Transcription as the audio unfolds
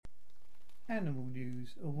Animal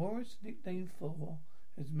news. A walrus nicknamed Thor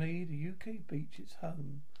has made a UK beach its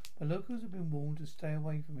home, but locals have been warned to stay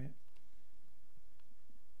away from it.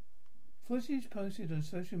 Footage posted on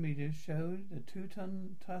social media showed the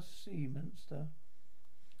 2-ton tusked sea monster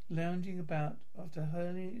lounging about after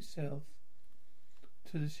hurling itself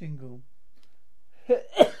to the shingle. But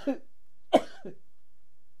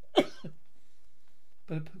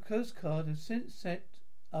the Coast Guard has since set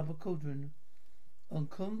up a cauldron on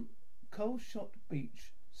Coalshot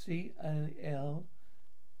Beach, CALSHOT,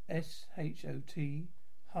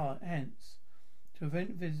 Hants, to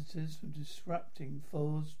prevent visitors from disrupting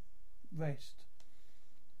Thor's rest.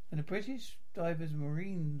 And the British Divers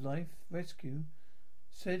Marine Life Rescue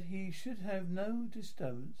said he should have no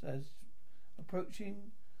disturbance, as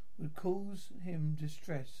approaching would cause him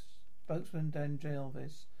distress. Spokesman Dan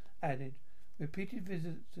Jarvis added, repeated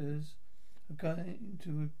visitors are going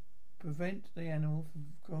to prevent the animal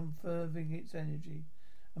from conserving its energy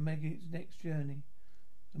and making its next journey.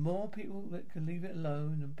 The more people that can leave it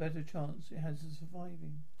alone, the better chance it has of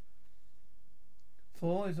surviving.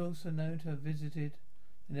 Thor is also known to have visited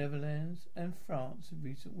the Netherlands and France in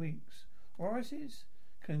recent weeks. Walruses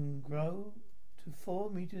can grow to 4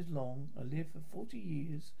 meters long and live for 40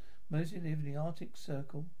 years. Mostly live in the Arctic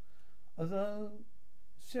Circle, although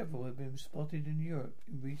several have been spotted in Europe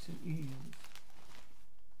in recent years.